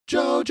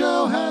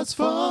JoJo has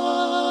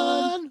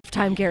fun.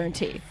 Time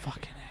guarantee.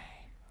 Fucking A.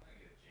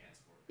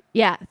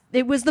 Yeah,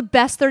 it was the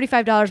best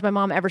 $35 my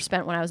mom ever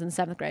spent when I was in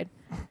 7th grade.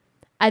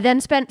 I then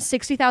spent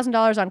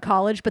 $60,000 on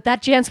college, but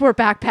that Jansport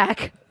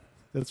backpack.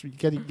 That's where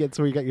you get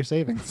where you got your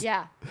savings.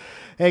 Yeah.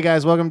 Hey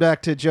guys, welcome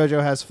back to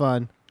JoJo Has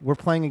Fun. We're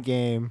playing a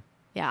game.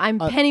 Yeah, I'm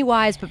penny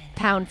wise but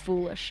pound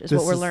foolish is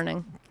what we're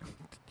learning.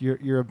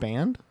 You're a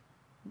band?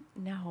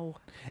 No.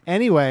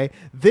 Anyway,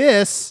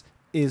 this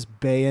is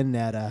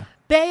Bayonetta.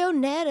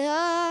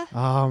 Bayonetta.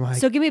 Oh my.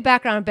 So give me a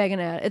background on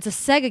Bayonetta. It's a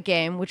Sega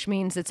game, which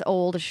means it's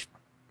old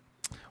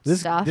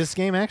stuff. This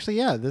game actually,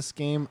 yeah, this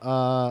game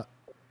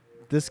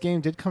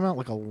did come out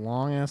like a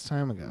long ass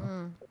time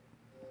ago.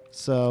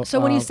 So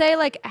when you say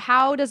like,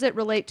 how does it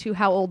relate to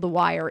how old The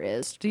Wire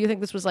is? Do you think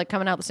this was like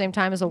coming out the same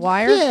time as The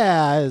Wire?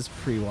 Yeah, it's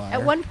pre-Wire.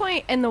 At one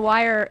point in The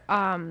Wire,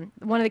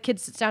 one of the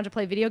kids sits down to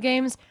play video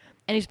games,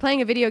 and he's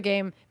playing a video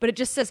game, but it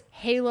just says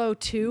Halo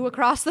 2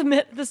 across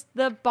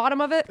the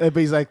bottom of it. But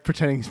he's like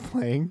pretending he's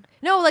playing.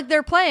 No, like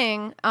they're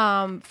playing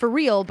for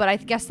real, but I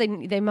guess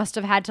they must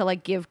have had to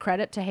like give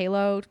credit to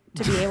Halo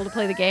to be able to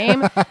play the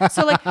game.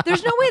 So like,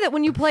 there's no way that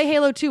when you play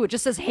Halo 2, it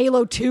just says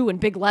Halo 2 in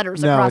big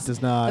letters across it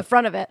does not. the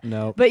front of it.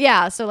 No. But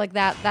yeah, so like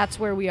that's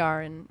where we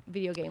are in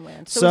video game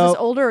land. So is this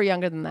older or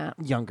younger than that?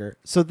 Younger.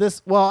 So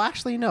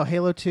actually no,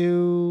 Halo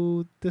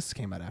 2, this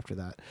came out after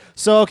that.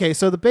 So okay,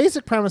 so the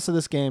basic premise of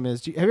this game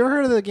is, have you ever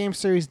heard of the game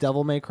series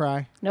Devil May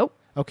Cry? Nope.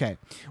 Okay.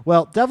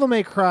 Well, Devil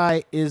May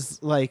Cry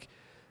is like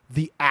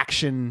the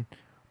action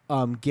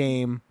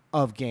game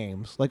of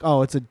games. Like,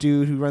 oh, it's a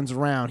dude who runs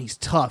around. He's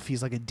tough.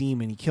 He's like a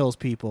demon. He kills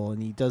people,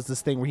 and he does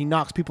this thing where he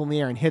knocks people in the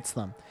air and hits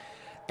them.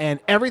 And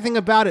everything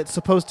about it's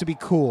supposed to be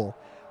cool.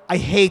 I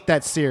hate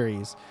that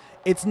series.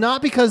 It's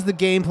not because the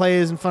gameplay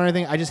isn't fun or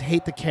anything. I just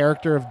hate the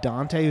character of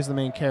Dante, who's the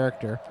main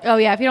character. Oh,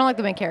 yeah. If you don't like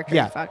the main character,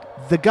 yeah. you're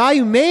fucked. The guy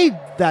who made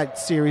that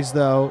series,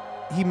 though,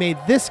 he made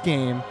this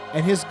game,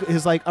 and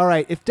his like, all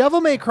right, if Devil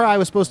May Cry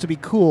was supposed to be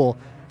cool,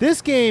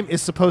 this game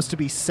is supposed to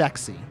be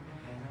sexy.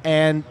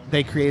 And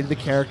they created the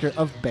character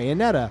of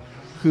Bayonetta,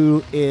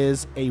 who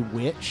is a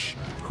witch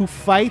who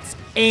fights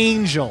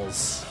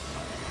angels.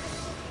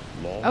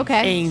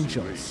 Okay.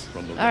 Angels.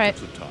 All right.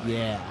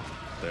 Yeah.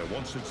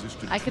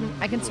 I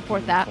can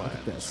support that. Look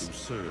at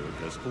this.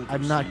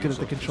 I'm not good at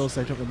the controls,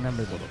 so I don't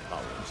remember them.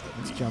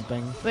 It's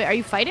jumping. Wait, are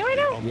you fighting right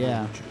now?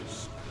 Yeah.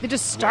 It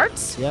just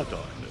starts? Yep.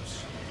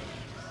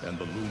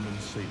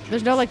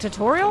 There's no like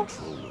tutorial?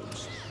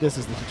 This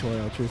is the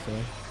tutorial,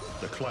 truthfully.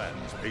 The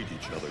clans paid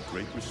each other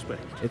great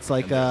respect. It's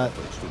like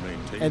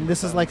and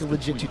this is like a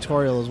legit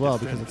tutorial as well,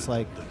 because it's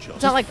like,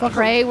 it's not like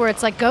Prey where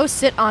it's like go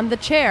sit on the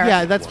chair.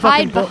 Yeah, that's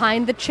hide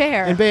behind the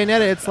chair. In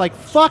Bayonetta, it's like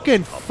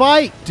fucking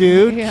fight,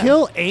 dude. Yeah.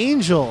 Kill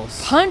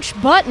angels. Punch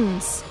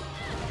buttons.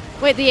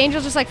 Wait, the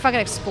angels just like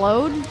fucking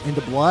explode? Into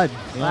blood.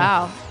 Yeah.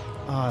 Wow.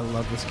 Oh, I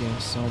love this game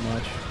so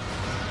much.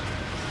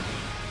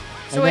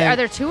 So wait, are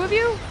there two of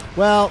you?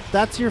 Well,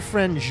 that's your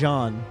friend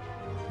Jean,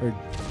 or I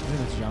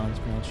think it's Jean. It's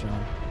pronounced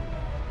Jean.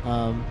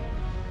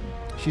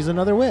 She's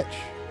another witch.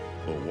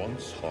 The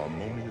once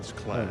harmonious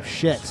clan Oh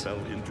shit!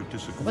 fell into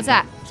disagreement. What's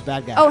that? It's a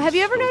bad guy. Oh, have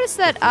you ever noticed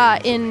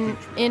that in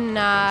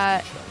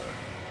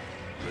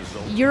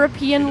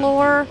European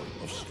lore,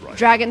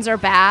 dragons are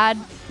bad,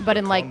 but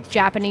in like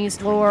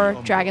Japanese lore,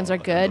 dragons are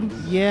good?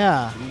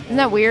 Yeah. Isn't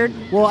that weird?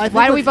 Well, I think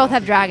why do we both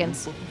have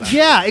dragons?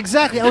 Yeah,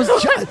 exactly. I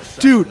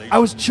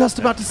was just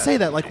about to say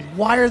that. Like,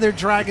 why are there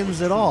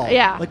dragons at all?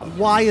 Yeah. Like,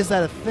 why is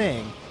that a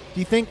thing? Do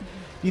you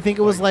think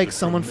it was like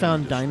someone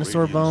found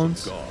dinosaur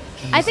bones?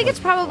 I think it's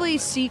probably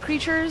sea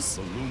creatures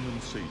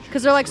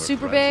because they're like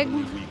super big.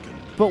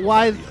 But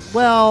why?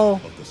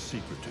 Well,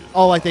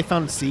 oh, like they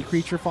found sea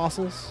creature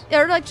fossils?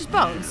 They're like just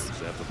bones.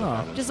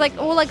 Huh. Just like,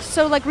 well, like,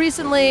 so like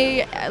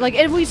recently, like,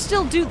 and we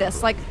still do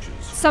this, like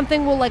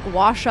something will like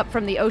wash up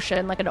from the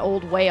ocean, like an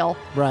old whale.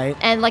 Right.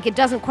 And like it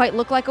doesn't quite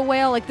look like a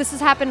whale. Like this has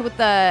happened with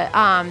the,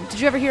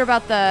 did you ever hear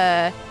about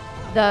the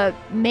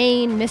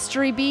main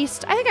mystery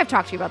beast? I think I've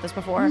talked to you about this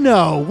before.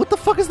 No. What the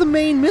fuck is the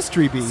main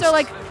mystery beast? So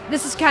like,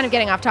 this is kind of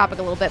getting off topic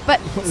a little bit, but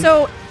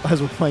so. As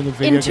we're playing a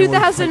video in game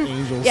 2000, where we fight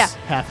angels yeah.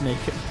 half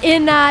naked.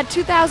 In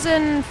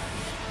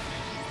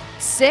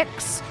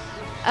 2006,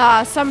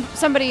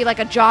 somebody like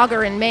a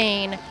jogger in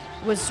Maine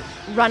was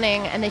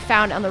running, and they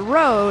found on the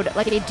road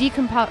like a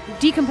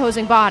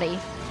decomposing body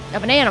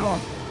of an animal,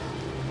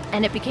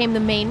 and it became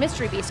the main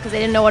mystery beast because they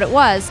didn't know what it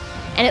was,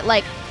 and they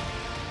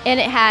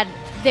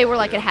were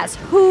like, it has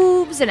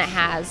hooves and it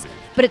has,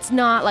 but it's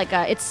not like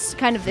it's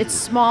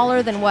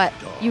smaller than what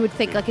you would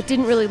think. Like it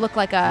didn't really look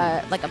like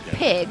a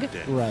pig,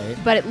 right?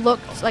 But it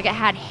looked like it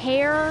had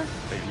hair,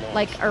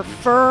 or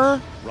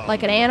fur,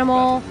 like an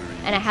animal,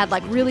 and it had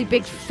like really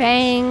big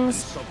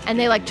fangs. And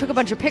they like took a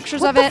bunch of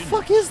pictures of it. What the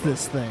fuck is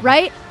this thing?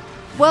 Right?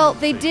 Well,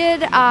 they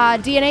did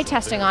DNA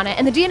testing on it,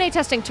 and the DNA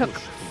testing took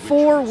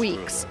 4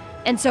 weeks.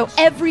 And so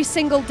every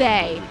single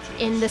day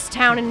in this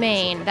town in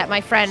Maine that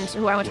my friend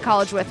who I went to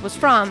college with was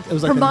from, It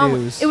was like her the mom,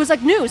 news. it was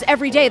like news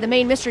every day, the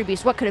Maine mystery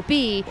beast, what could it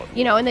be?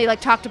 You know, and they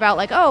like talked about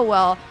like, oh,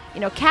 well, you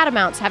know,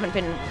 catamounts haven't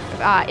been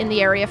in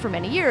the area for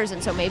many years,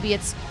 and so maybe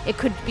it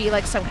could be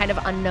like some kind of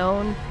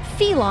unknown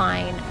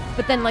feline.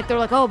 But then like they were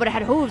like, oh, but it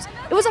had hooves.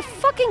 It was a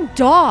fucking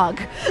dog.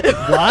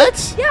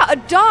 What? Yeah, a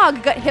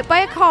dog got hit by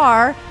a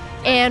car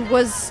and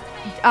was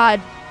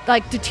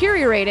like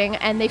deteriorating,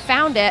 and they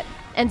found it.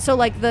 And so,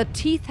 like, the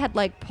teeth had,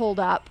 like, pulled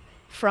up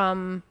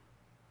from,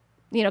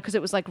 you know, because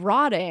it was, like,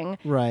 rotting.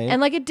 Right.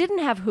 And, like, it didn't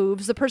have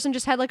hooves. The person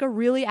just had, like, a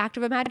really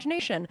active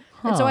imagination.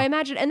 And so Huh. I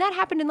imagine, and that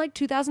happened in, like,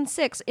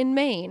 2006 in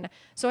Maine.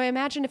 So I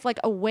imagine if, like,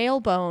 a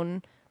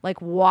whalebone,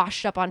 like,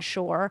 washed up on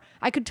shore,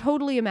 I could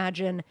totally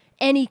imagine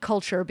any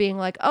culture being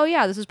like, oh,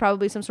 yeah, this is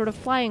probably some sort of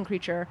flying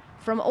creature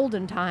from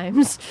olden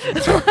times.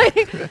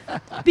 Like,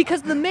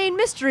 because the Maine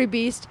mystery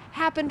beast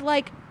happened,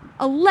 like,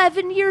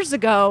 11 years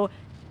ago.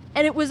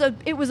 And it was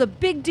a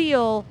big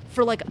deal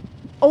for like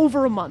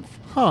over a month.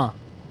 Huh.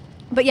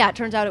 But yeah, it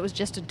turns out it was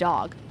just a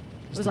dog.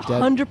 It was a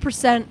dead-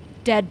 100%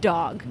 dead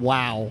dog.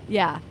 Wow.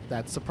 Yeah.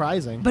 That's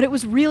surprising. But it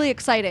was really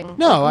exciting.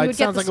 No, we it would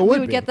sounds get like it would We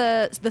would be. get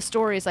the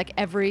stories like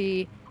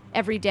every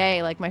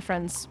day. Like my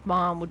friend's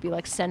mom would be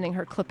like sending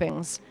her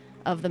clippings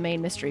of the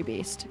Maine mystery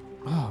beast.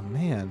 Oh,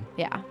 man.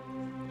 Yeah.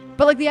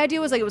 But like the idea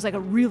was like it was like a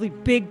really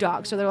big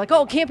dog. So they're like,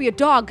 oh, it can't be a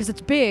dog because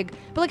it's big.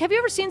 But like, have you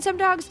ever seen some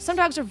dogs? Some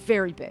dogs are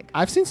very big.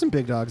 I've seen some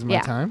big dogs in my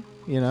Yeah. time.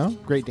 You know,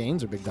 Great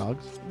Danes are big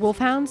dogs.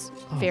 Wolfhounds,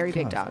 Oh, very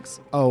big God.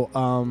 dogs. Oh,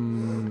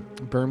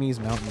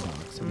 Burmese mountain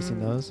dogs. Have you seen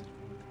those?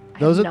 I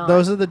Those have are not.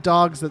 those are the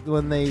dogs that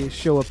when they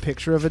show a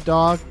picture of a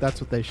dog,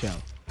 that's what they show.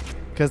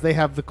 Because they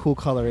have the cool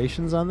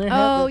colorations on their head.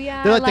 Oh,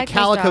 yeah, They're I like, like the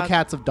those calico dogs.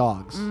 cats of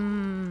dogs.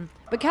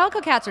 But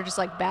calico cats are just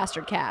like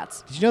bastard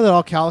cats. Did you know that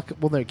all calico?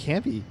 Well, there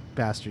can't be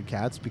bastard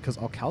cats because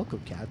all calico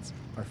cats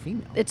are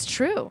female. It's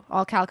true.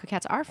 All calico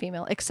cats are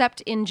female, except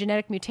in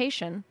genetic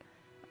mutation.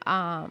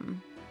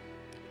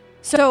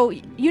 So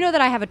you know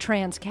that I have a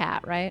trans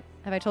cat, right?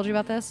 Have I told you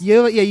about this?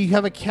 You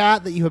have a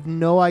cat that you have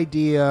no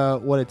idea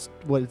what its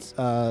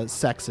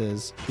sex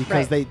is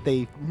because Right.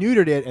 they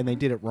neutered it and they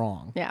did it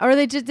wrong. Yeah, or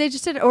they just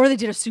did, or they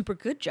did a super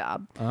good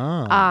job.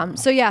 Oh.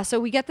 So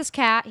we get this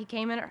cat. He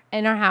came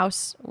in our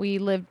house. We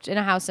lived in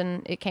a house,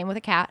 and it came with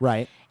a cat.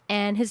 Right.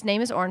 And his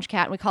name is Orange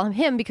Cat, and we call him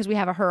him because we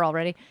have a her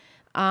already.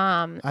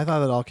 I thought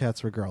that all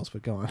cats were girls,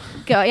 but go on.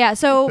 Go, yeah.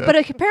 So, but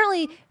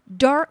apparently,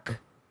 dark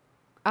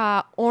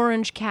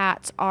orange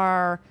cats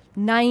are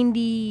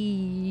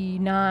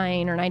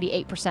 99 or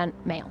 98%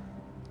 male,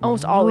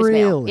 almost always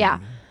male. Really? Yeah.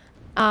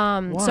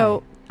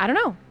 So I don't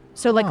know.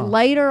 So like Huh.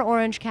 lighter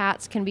orange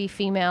cats can be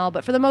female,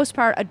 but for the most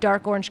part, a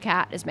dark orange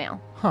cat is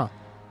male. Huh.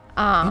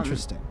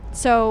 Interesting.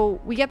 So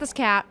we get this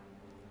cat.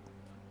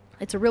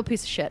 It's a real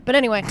piece of shit. But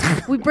anyway,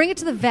 we bring it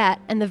to the vet,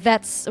 and the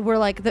vet's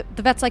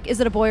like, is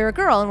it a boy or a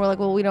girl? And we're like,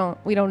 well, we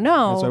don't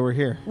know. That's why we're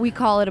here. We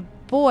call it a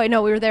boy.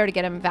 No, we were there to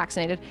get him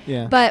vaccinated.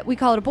 Yeah. But we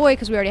call it a boy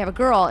because we already have a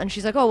girl. And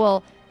she's like, oh,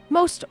 well,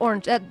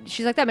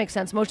 she's like, that makes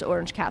sense. Most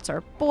orange cats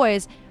are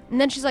boys. And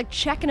then she's like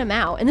checking him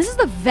out. And this is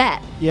the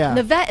vet. Yeah. And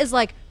the vet is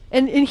like,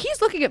 and he's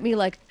looking at me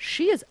like,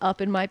 she is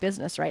up in my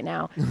business right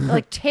now.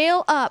 Like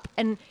tail up.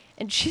 And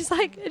she's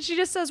like, and she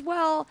just says,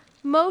 well,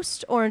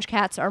 most orange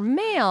cats are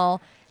male.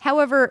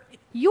 However,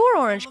 your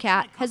orange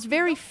cat has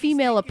very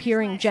female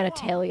appearing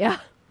genitalia.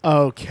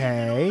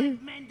 Okay.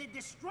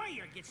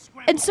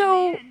 And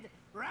so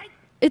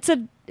it's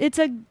a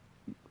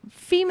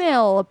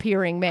female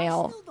appearing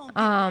male.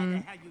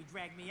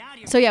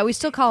 So yeah, we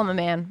still call him a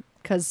man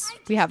because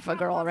we have a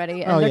girl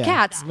already, and Oh, they're yeah.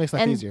 cats. It makes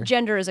life and easier.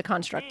 gender is a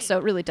construct, so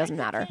it really doesn't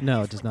matter.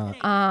 No, it does not.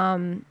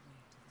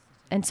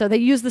 And so they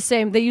use the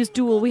same. They use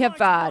dual. We have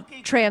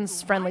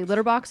trans-friendly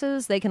litter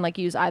boxes. They can like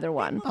use either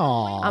one.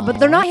 Aw. But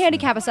they're not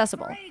handicap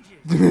accessible.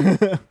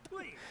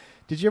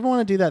 Did you ever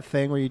want to do that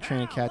thing where you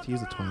train a cat to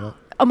use the toilet?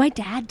 Oh, my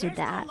dad did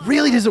that.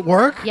 Really? Does it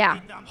work? Yeah,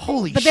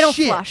 Holy shit. but they don't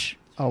flush.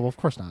 Oh, well, of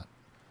course not.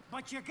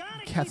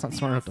 Cat's not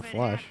smart enough to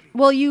flush.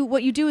 Well,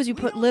 what you do is you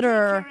put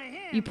litter.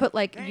 You put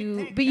but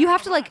you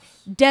have to like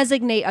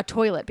designate a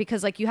toilet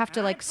because like you have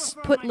to like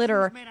put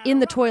litter in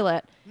the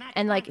toilet,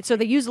 and like so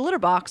they use a litter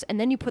box, and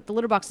then you put the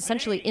litter box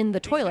essentially in the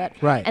toilet,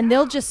 Right. And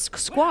they'll just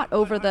squat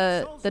over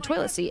the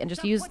toilet seat and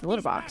just use the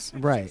litter box.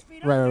 Right.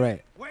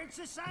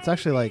 It's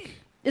actually like,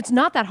 It's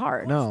not that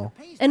hard. no.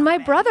 And my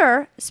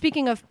brother,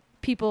 speaking of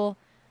people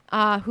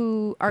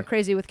who are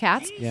crazy with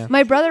cats, Yeah.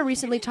 my brother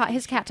recently taught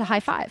his cat to high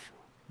five.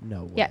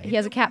 No way. Yeah, he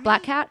has a cat,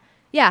 black cat.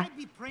 Yeah.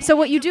 So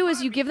what you do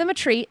is you give them a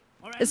treat.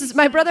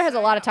 My brother has a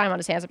lot of time on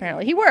his hands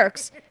apparently. He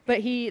works,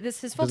 but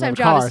his full-time have a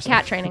job car, is so-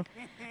 cat training.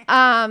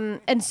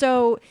 And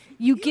so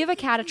you give a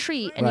cat a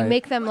treat and you Right.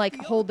 make them like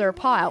hold their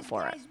paw out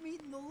for it.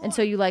 And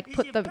so you like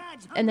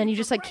and then you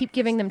just like keep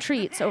giving them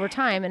treats over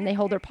time, and they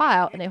hold their paw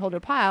out and they hold their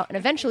paw out, and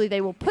eventually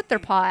they will put their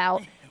paw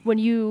out when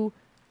you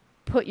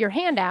put your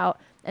hand out,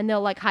 and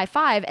they'll like high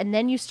five, and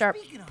then you start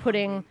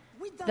putting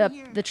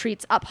the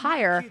treats up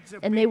higher,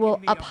 and they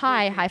will up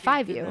high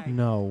five you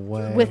No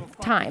way. with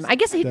time. I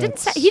guess he didn't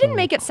That's he didn't so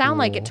make it sound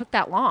like it cool. took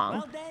that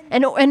long.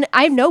 And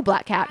I know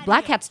Black Cat.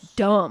 Black Cat's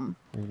dumb.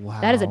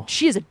 Wow.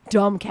 She is a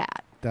dumb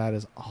cat. That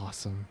is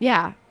awesome.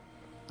 Yeah.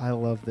 I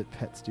love that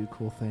pets do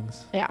cool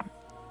things. Yeah.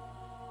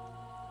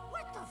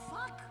 What the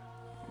fuck?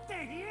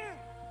 They're here?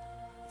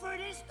 For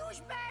this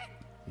douchebag?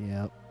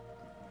 Yep.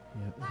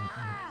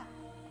 Ah!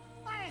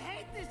 I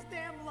hate this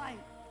damn light.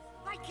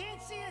 I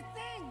can't see a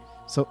thing.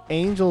 So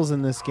angels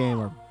in this game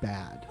are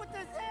bad What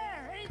they're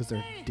there? because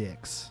they're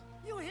dicks.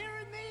 You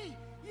hearing me?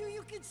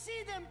 You can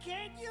see them,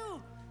 can't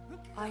you?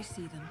 I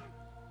see them.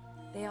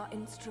 They are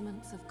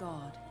instruments of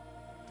God,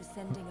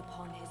 descending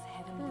upon his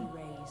heavenly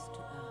rays to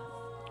earth.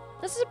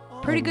 This is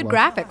pretty good love-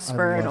 graphics I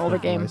for an love older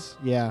her game. voice.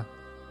 Yeah.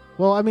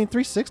 Well, I mean,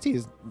 360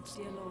 is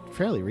Dear Lord,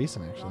 fairly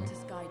recent, actually. grant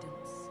us guidance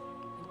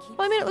and keep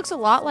Well, I mean, it looks a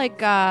lot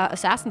like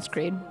Assassin's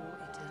Creed.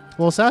 eternity.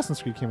 Well,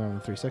 Assassin's Creed came out on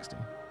the 360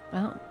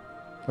 Well,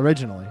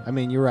 originally. I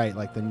mean, you're right.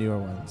 Like the newer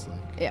ones, like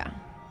yeah.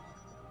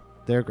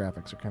 their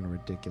graphics are kind of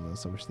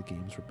ridiculous. I wish the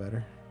games were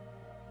better.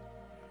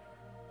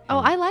 Oh,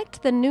 I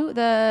liked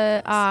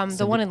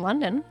the one in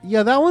London.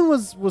 Yeah, that one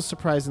was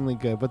surprisingly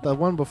good, but the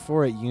one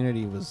before it,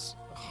 Unity, was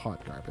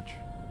hot garbage.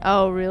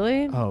 Oh,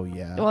 really? Oh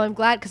yeah. Well, I'm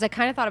glad because I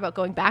kind of thought about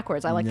going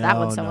backwards. I like that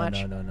one so no,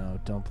 much. No,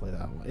 don't play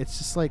that one. It's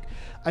just like,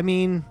 I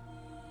mean,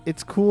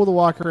 it's cool to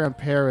walk around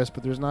Paris,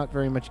 but there's not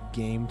very much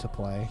game to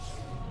play.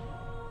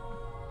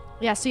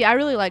 Yeah, see, I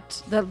really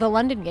liked the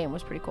London game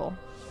was pretty cool.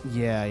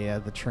 Yeah,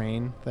 the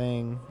train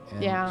thing.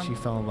 And Yeah. she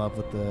fell in love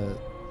with the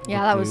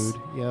Yeah, the that was-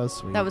 dude. Yeah, that was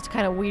sweet. That was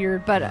kind of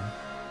weird, but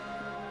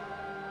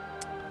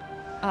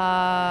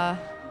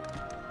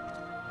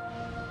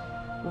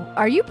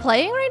are you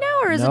playing right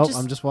now, or is nope, it just?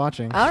 I'm just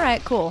watching. All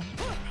right, cool.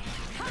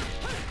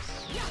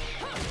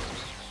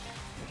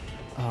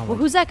 Oh, Well,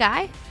 who's that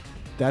guy?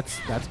 that's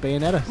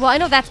Bayonetta. Well, I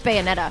know that's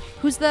Bayonetta.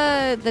 Who's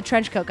the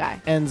trench coat guy?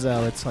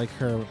 Enzo, it's like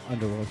her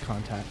underworld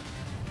contact.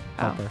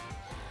 Oh. Helper.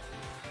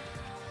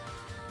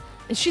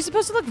 Is she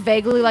supposed to look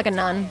vaguely like a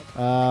nun?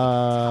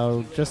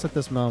 Just at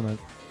this moment.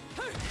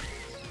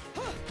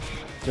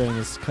 During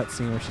this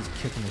cutscene where she's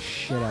kicking the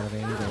shit out of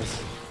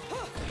angels.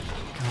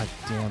 God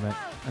damn it.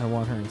 I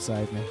want her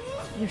inside me.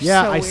 You're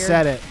Yeah, so I weird.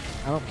 said it.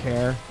 I don't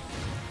care.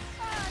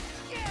 Ah,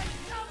 shit,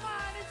 come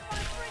on, it's my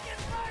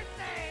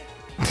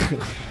freaking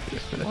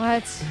birthday.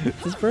 What?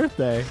 It's his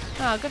birthday.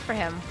 Oh, good for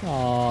him.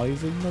 Aw,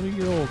 he's another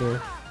year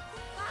older.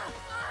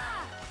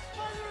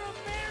 Mother of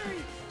Mary.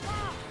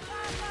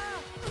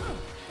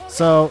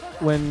 So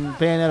when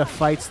Bayonetta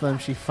fights them,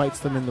 she fights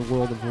them in the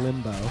world of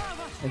Limbo.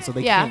 And so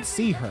they Yeah. can't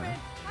see her,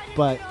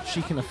 but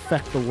she can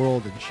affect the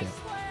world and shit.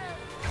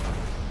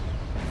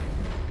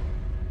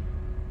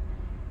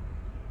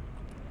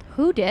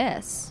 Who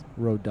dis?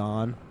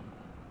 Rodon.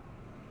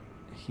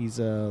 He's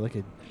like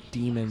a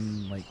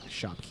demon like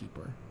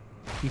shopkeeper.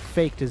 He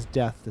faked his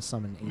death to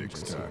summon Next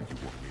angels. time you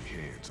want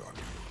me hands on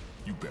me,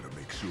 you better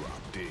make sure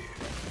I'm dead.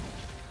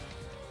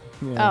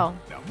 Yeah. Oh.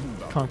 Now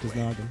move out Conked the his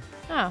way. noggin.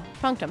 Oh,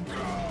 punked him.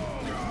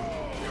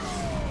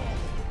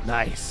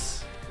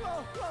 Nice.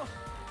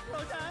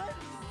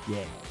 Yeah.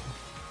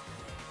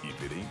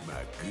 If it ain't my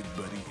good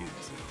buddy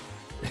Enzo,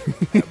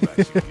 how about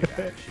you get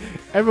out of here?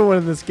 Everyone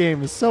in this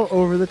game is so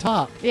over the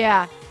top.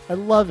 Yeah. I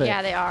love it.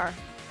 Yeah, they are.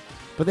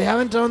 But they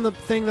haven't done the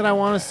thing that I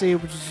want to see,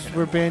 which is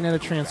where Bayonetta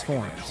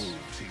transforms.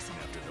 Chasing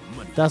after the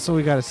money. That's what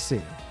we got to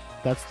see.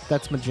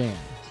 That's my jam.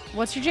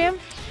 What's your jam?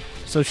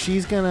 So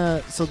she's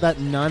gonna. So that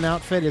nun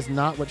outfit is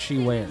not what she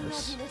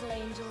wears. Naughty little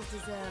angels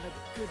deserve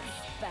a good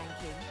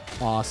spanking.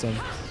 Awesome.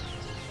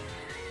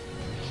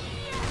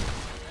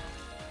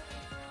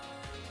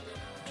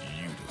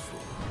 Beautiful.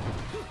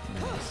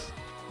 Nice.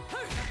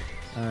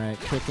 All right,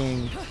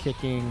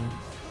 kicking.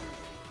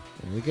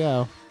 There we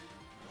go.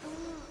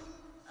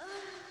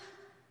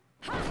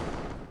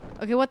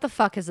 Okay, what the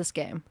fuck is this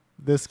game?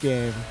 This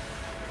game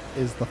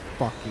is the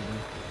fucking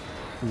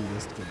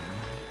coolest game.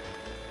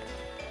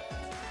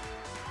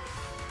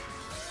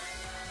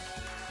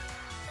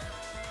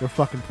 We're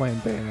fucking playing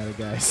Bayonetta,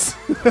 guys.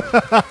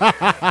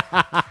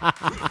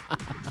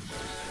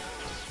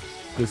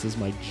 This is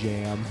my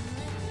jam.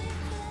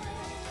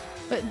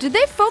 But did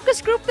they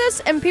focus group this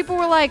and people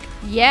were like,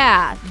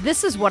 yeah,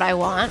 this is what I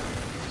want?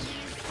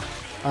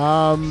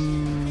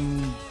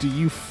 Do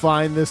you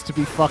find this to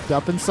be fucked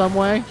up in some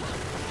way?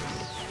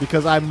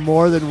 Because I'm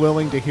more than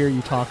willing to hear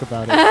you talk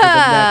about it for the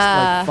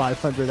next like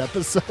 500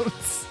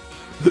 episodes.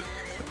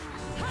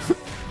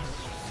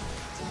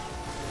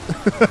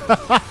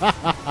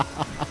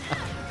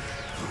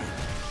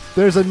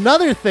 There's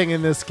another thing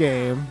in this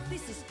game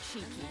This is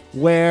cheeky.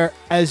 where,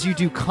 as you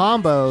do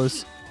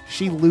combos,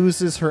 she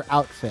loses her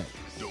outfit.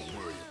 Don't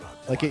worry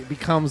about Like it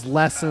becomes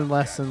less and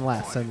less and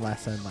less and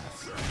less and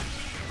less.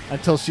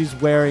 Until she's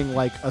wearing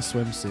like a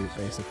swimsuit,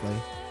 basically.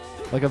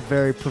 Like a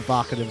very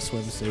provocative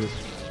swimsuit.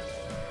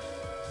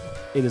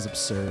 It is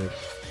absurd. It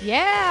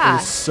Yeah.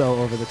 is so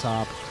over the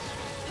top.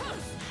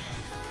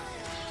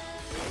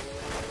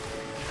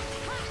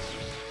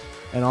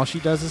 And all she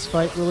does is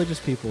fight religious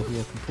people who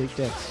are complete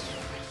dicks.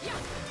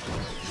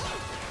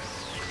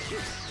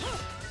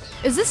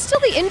 Is this still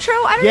the intro?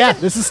 I don't Yeah,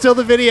 even... this is still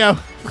the video.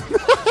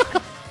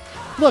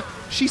 Look,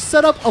 she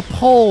set up a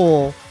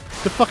pole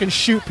to fucking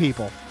shoot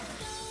people.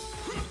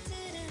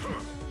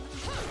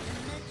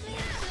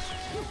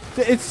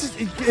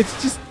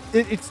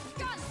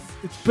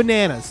 It's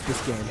bananas,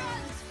 this game.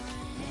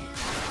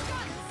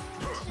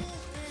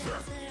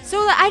 So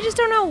I just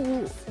don't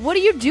know. What are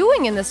you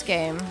doing in this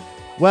game?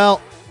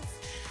 Well,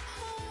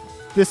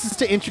 this is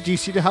to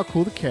introduce you to how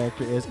cool the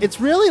character is. It's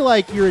really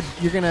like you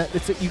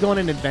go on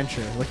an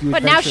adventure. Like you.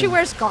 But now adventure- she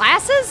wears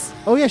glasses?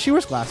 Oh yeah, she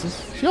wears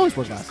glasses. She always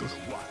wears glasses.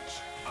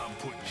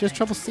 She has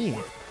trouble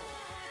seeing.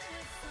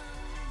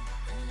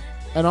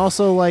 And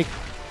also, like,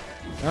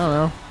 I don't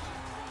know.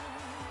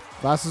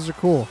 Glasses are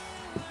cool.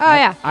 Oh,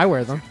 yeah. I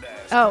wear them.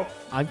 Oh,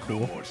 I'm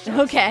cool.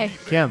 okay.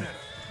 Kim,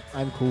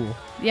 I'm cool.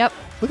 Yep.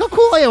 Look how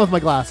cool I am with my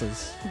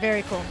glasses.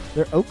 Very cool.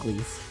 They're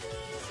Oakley's.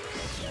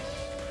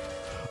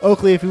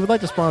 Oakley, if you would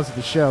like to sponsor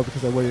the show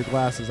because I wear your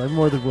glasses, I'm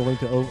more than willing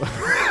to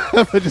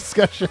have a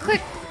discussion.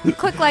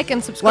 Click like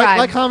and subscribe.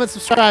 Like, comment,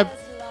 subscribe,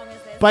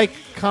 bike,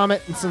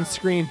 comment, and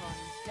sunscreen.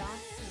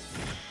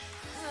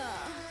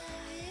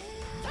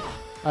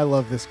 I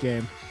love this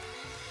game.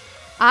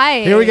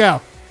 Here we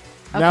go.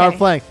 Now Okay. we're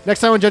playing.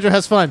 Next time when Jojo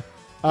has fun.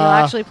 You'll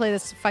actually play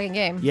this fucking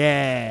game.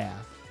 Yeah.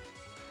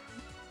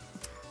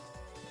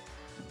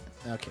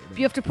 Okay.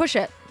 You have to push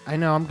it. I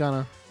know. I'm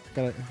gonna.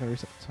 Gotta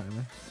reset the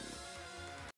timer.